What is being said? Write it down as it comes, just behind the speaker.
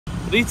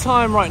The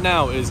time right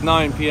now is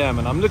 9 p.m.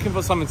 and I'm looking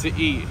for something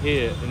to eat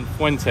here in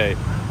Fuente.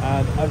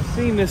 And I've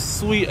seen this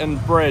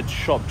sweetened bread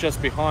shop just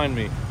behind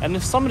me.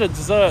 And some of the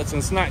desserts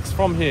and snacks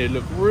from here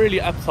look really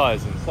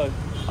appetizing. So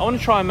I want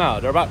to try them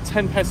out. They're about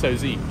 10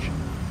 pesos each.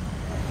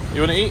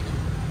 You want to eat?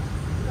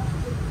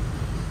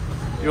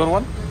 You want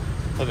one?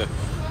 Okay.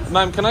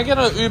 Ma'am, can I get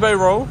an ube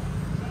roll?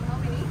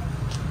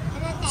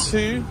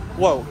 Two.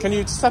 Well, can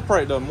you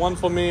separate them? One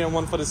for me and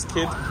one for this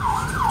kid.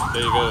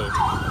 There you go.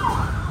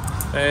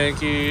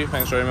 Thank you.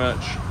 Thanks very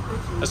much.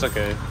 That's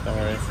okay. Don't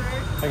worry.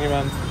 Thank you,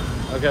 ma'am.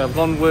 Okay, I've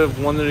gone with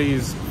one of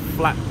these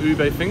flat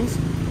ube things.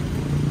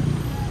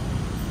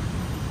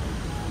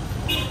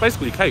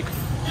 Basically cake.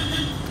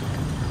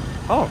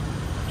 Oh,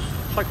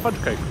 it's like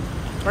fudge cake.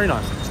 Very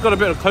nice. It's got a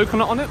bit of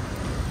coconut on it.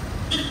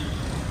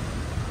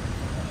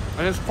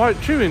 And it's quite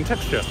chewy in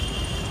texture.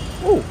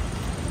 Oh,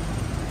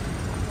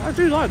 I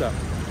do like that.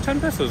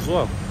 10 pesos as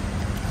well.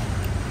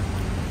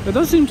 There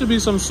does seem to be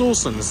some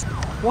sauce in this.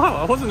 Wow,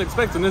 I wasn't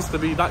expecting this to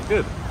be that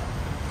good.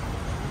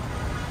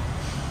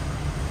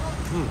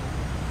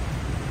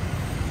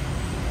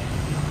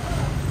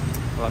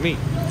 Like me.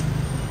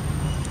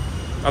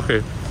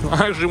 Okay,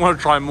 I actually want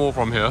to try more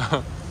from here.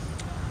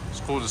 It's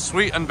called the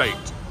Sweet and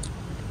Baked.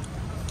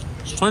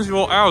 It's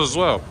 24 hours as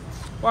well.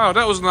 Wow,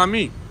 that was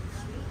lami.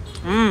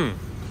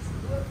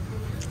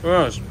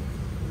 Yes.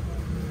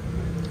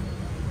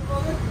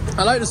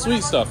 I like the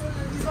sweet stuff.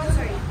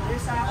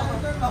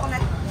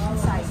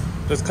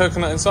 There's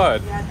coconut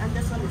inside. Yeah, and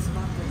this one is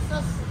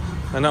butter.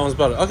 And that one's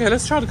butter. Okay,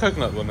 let's try the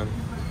coconut one then.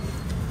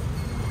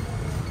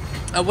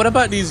 What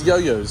about these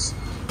yo-yos?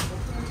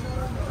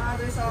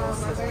 There's a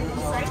margarine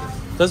inside.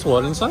 There's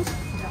what inside?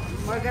 Yeah.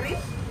 Margarine.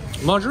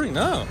 Margarine,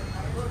 no.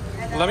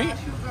 Let me.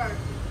 Sugar.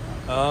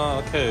 Ah,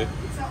 okay.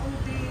 It's a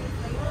ube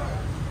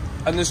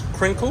flavor. And this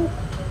crinkle?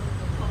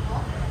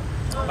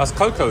 That's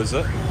cocoa, is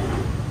it?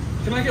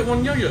 Can I get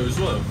one yo-yo as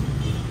well?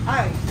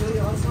 Hi, do you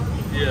also?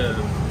 Yeah.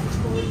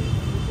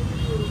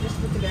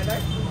 Just put together?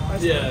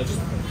 Yeah, just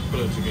put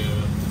it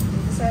together.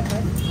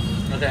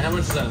 7. Okay, how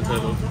much is that in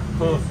total?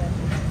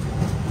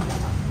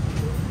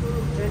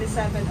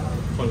 27.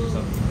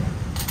 27.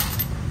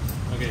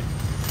 Okay,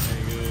 there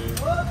you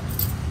go.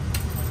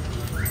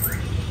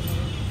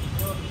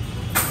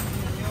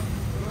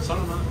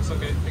 Sorry, man, it's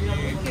okay. Thank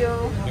you.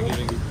 Thank you.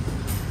 Thank you.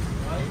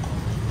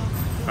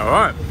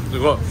 Alright,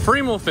 we've got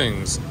 3 more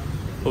things.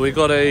 But we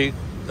got a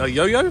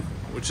yo-yo,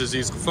 which is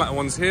these flat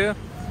ones here,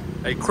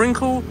 a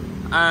crinkle,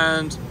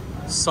 and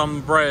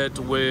some bread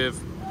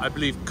with, I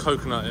believe,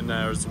 coconut in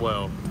there as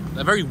well.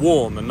 They're very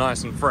warm and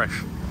nice and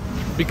fresh.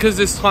 Because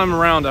this time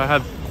around I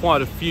have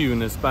quite a few in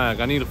this bag,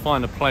 I need to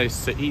find a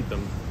place to eat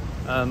them.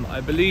 I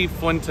believe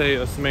Fuente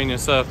Osmania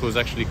Circle is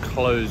actually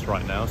closed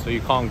right now, so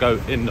you can't go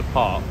in the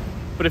park.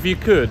 But if you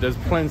could, there's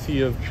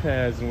plenty of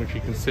chairs in which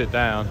you can sit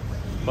down.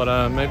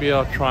 But maybe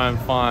I'll try and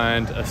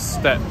find a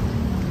step.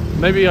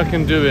 Maybe I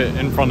can do it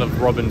in front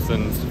of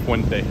Robinson's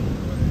Fuente.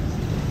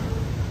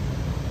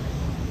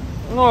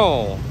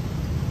 Oh.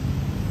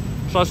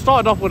 So I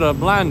started off with a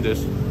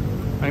blandest,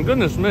 and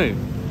goodness me,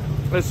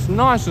 it's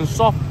nice and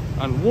soft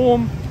and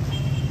warm.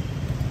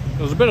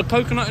 There's a bit of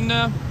coconut in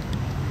there.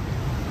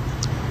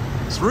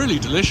 It's really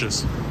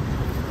delicious.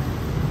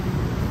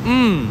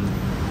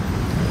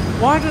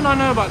 Why didn't I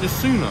know about this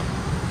sooner?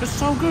 It's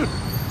so good.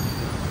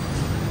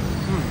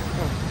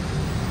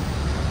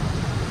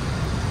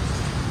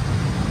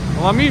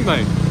 Well, I mean,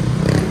 mate,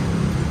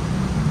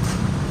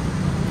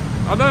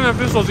 I don't know if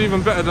this was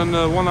even better than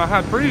the one I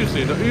had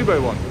previously, the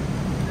ube one.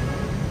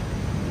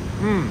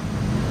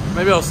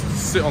 Maybe I'll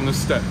sit on this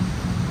step.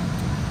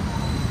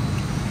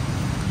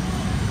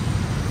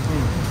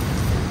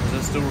 Is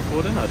it still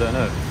recording? I don't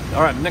know.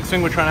 All right, next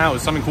thing we're trying out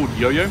is something called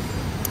yo-yo,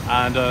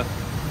 and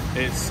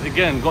it's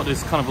again got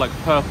this kind of like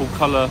purple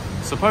color.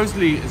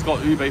 Supposedly it's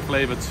got ube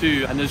flavor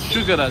too, and there's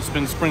sugar that's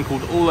been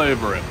sprinkled all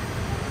over it.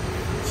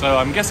 So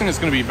I'm guessing it's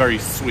going to be very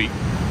sweet.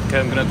 Okay,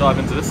 I'm going to dive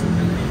into this.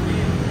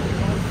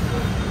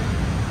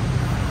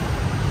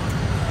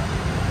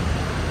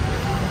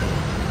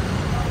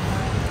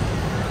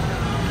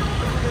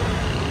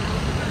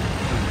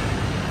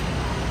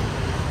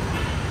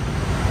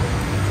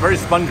 Very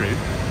spongy,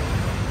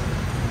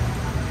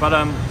 but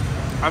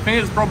I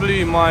think it's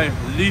probably my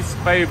least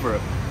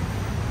favorite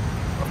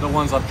of the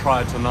ones I've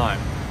tried tonight,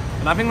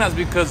 and I think that's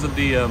because of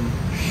the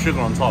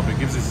sugar on top. It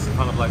gives this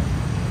kind of like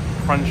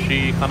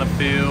crunchy kind of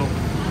feel.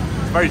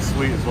 It's very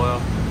sweet as well.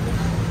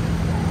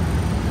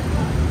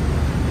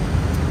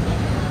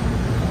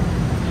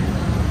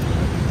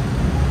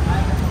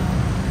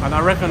 And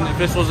I reckon if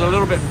this was a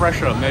little bit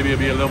fresher, maybe it'd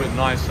be a little bit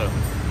nicer.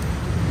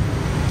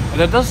 And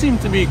there does seem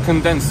to be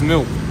condensed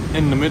milk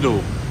in the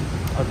middle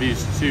of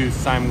these 2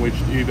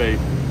 sandwiched ube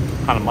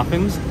kind of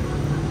muffins.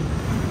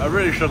 I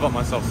really should have got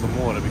myself some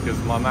water because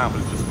my mouth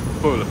is just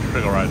full of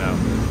sugar right now.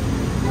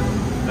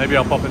 Maybe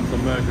I'll pop into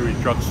Mercury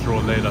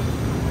drugstore later.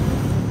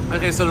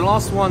 Okay, so the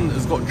last one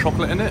has got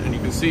chocolate in it, and you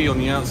can see on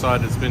the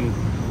outside it's been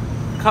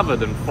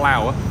covered in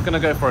flour. I'm gonna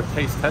go for a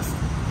taste test.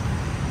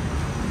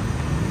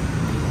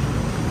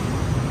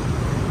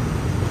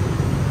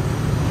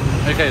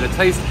 Okay, the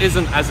taste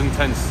isn't as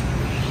intense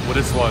with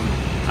this one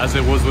as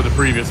it was with the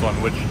previous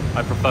one, which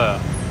I prefer.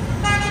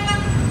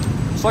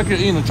 It's like you're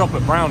eating a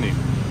chocolate brownie.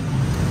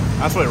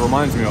 That's what it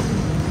reminds me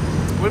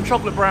of. With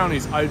chocolate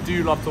brownies, I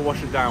do love to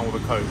wash it down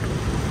with a Coke.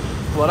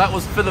 Well, that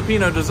was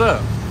Filipino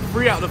dessert.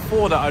 3 out of the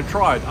 4 that I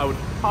tried, I would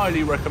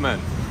highly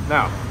recommend.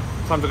 Now,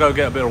 time to go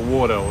get a bit of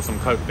water or some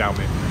Coke down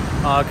me.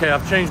 Okay,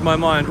 I've changed my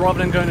mind. Rather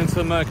than going into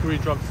the Mercury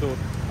drugstore,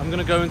 I'm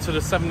gonna go into the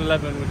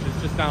 7-Eleven, which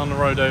is just down the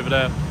road over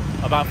there,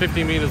 about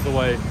 50 meters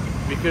away.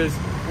 Because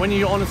when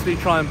you honestly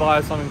try and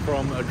buy something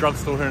from a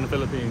drugstore here in the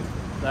Philippines,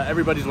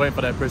 everybody's waiting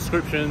for their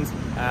prescriptions,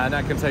 and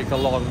that can take a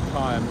long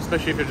time,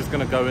 especially if you're just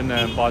gonna go in there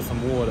and buy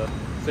some water.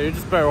 So you're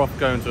just better off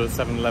going to a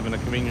 7-Eleven, a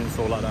convenience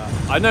store like that.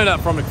 I know that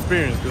from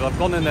experience because I've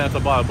gone in there to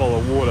buy a bowl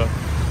of water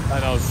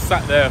and I was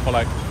sat there for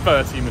like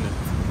 30 minutes.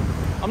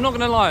 I'm not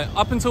gonna lie,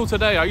 up until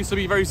today, I used to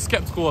be very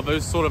skeptical of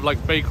those sort of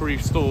like bakery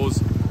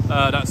stores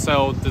that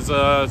sell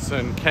desserts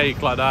and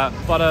cake like that.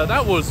 But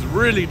that was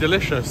really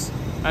delicious.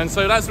 And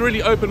so that's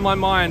really opened my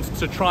mind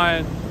to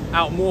try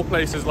out more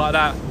places like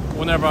that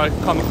whenever I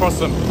come across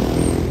them.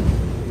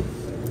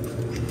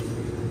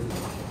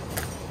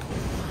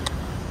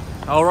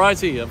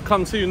 Alrighty, I've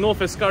come to North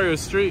Escario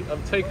Street.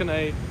 I've taken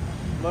a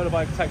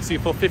motorbike taxi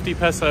for 50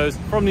 pesos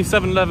from the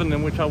 7-Eleven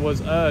in which I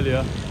was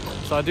earlier.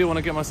 So I do want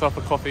to get myself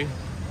a coffee,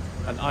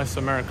 an iced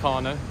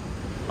Americano.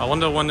 I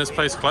wonder when this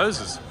place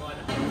closes.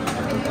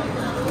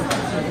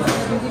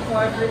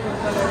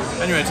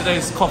 Anyway,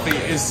 today's coffee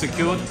is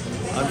secured.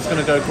 I'm just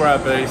gonna go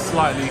grab a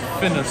slightly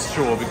thinner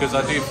straw because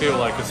I do feel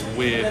like it's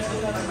weird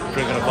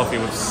drinking a coffee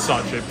with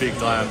such a big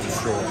diameter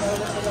straw.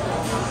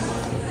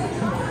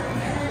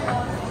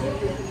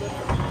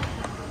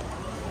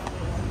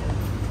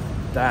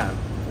 Damn,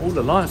 all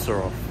the lights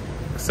are off,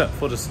 except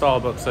for the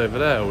Starbucks over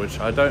there, which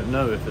I don't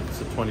know if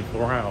it's a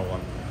 24-hour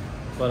one.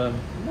 But,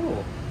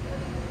 oh.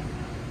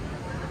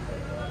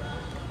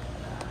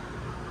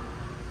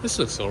 This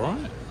looks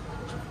alright.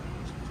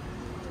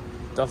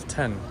 Dove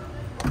 10.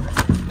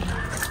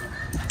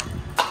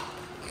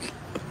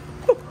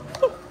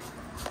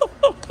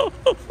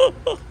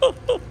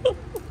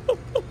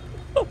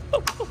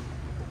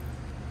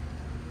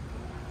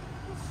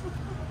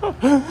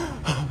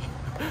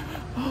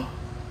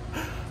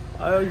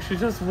 I actually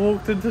just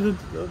walked into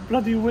the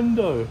bloody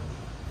window.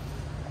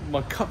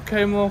 My cup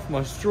came off,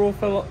 my straw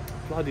fell off.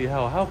 Bloody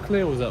hell, how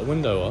clear was that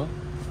window, huh?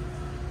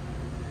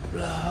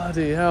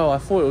 Bloody hell, I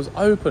thought it was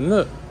open.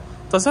 Look,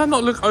 does that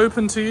not look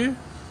open to you?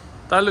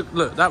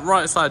 Look, that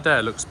right side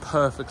there looks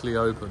perfectly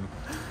open.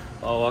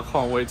 Oh, I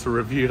can't wait to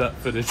review that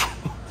footage.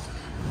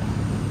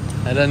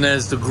 And then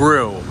there's the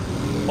grill.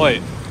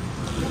 Wait,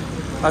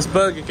 that's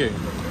Burger King.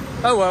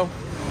 Oh well.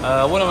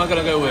 What am I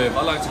gonna go with?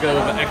 I like to go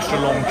with an extra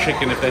long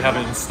chicken if they have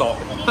it in stock.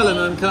 Hello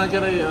man, can I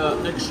get a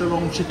extra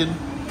long chicken?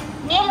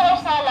 Meal or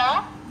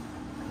salad?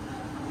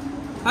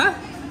 Huh?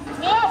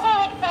 Meal, sir,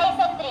 with fries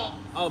and drink.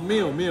 Oh,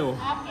 meal.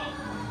 Okay.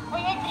 For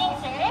your drink,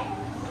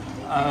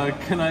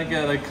 sir? Can I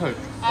get a Coke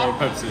or a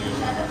Pepsi?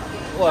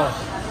 Well,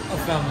 I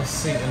found this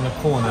seat in the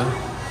corner.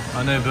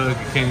 I know Burger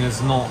King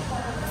is not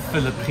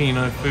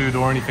Filipino food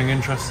or anything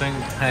interesting.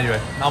 Anyway,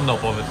 I'm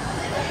not bothered.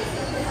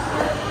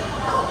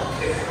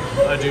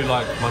 I do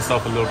like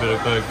myself a little bit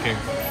of Burger King.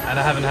 And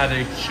I haven't had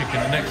an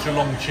extra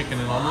long chicken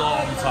in a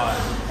long time.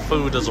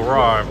 Food has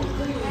arrived.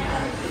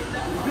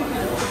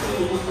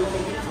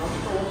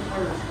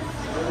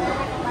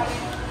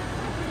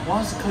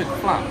 Why is the Coke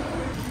flat?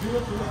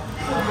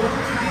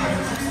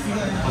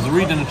 I was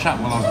reading a chat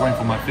while I was waiting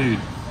for my food,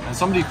 and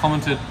somebody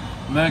commented,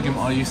 Mergim,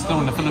 are you still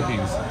in the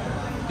Philippines?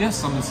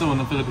 Yes, I'm still in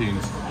the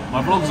Philippines.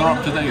 My vlogs are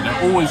up to date,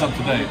 they're always up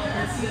to date.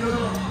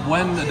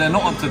 When they're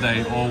not up to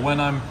date, or when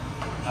I'm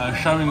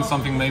showing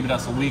something maybe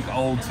that's a week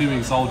old, 2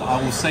 weeks old,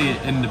 I will say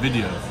it in the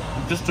video,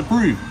 just to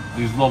prove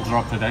these vlogs are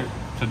up to date.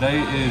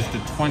 Today is the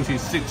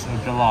 26th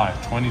of July,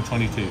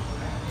 2022.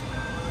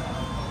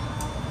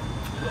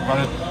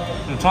 By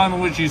the time in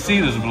which you see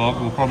this vlog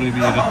will probably be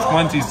the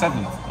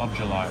 27th of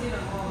July.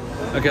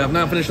 Okay, I've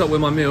now finished up with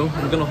my meal.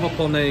 I'm gonna hop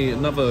on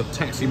another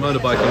taxi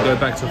motorbike and go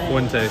back to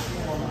Fuente.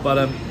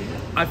 But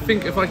I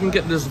think if I can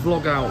get this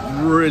vlog out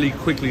really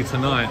quickly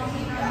tonight,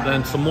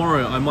 then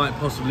tomorrow I might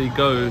possibly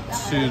go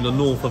to the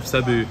north of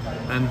Cebu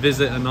and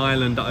visit an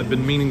island that I've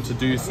been meaning to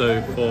do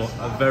so for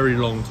a very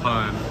long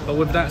time. But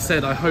with that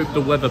said, I hope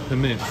the weather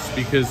permits,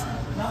 because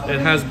it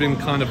has been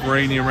kind of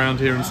rainy around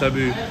here in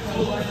Cebu.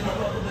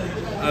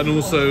 And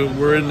also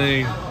we're in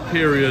a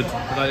period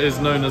that is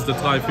known as the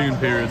typhoon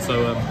period,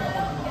 so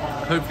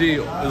hopefully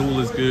all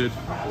is good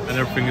and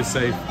everything is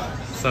safe.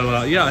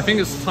 So yeah, I think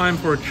it's time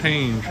for a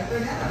change.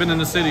 I've been in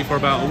the city for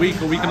about a week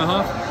and a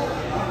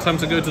half. Time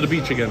to go to the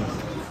beach again.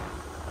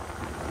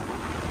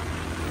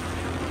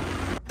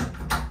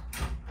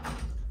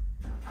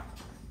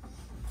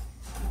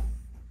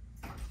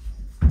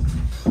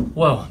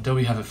 Well, there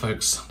we have it,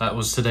 folks. That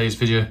was today's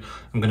video.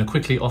 I'm going to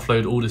quickly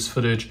offload all this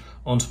footage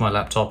onto my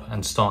laptop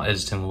and start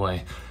editing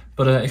away.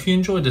 But if you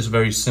enjoyed this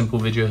very simple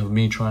video of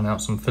me trying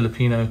out some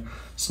Filipino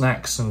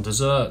snacks and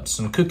desserts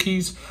and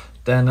cookies,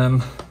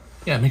 then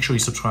yeah, make sure you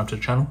subscribe to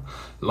the channel,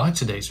 like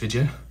today's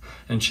video,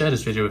 and share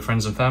this video with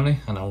friends and family,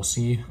 and I will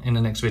see you in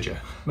the next video.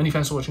 Many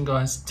thanks for watching,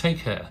 guys. Take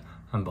care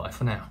and bye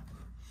for now.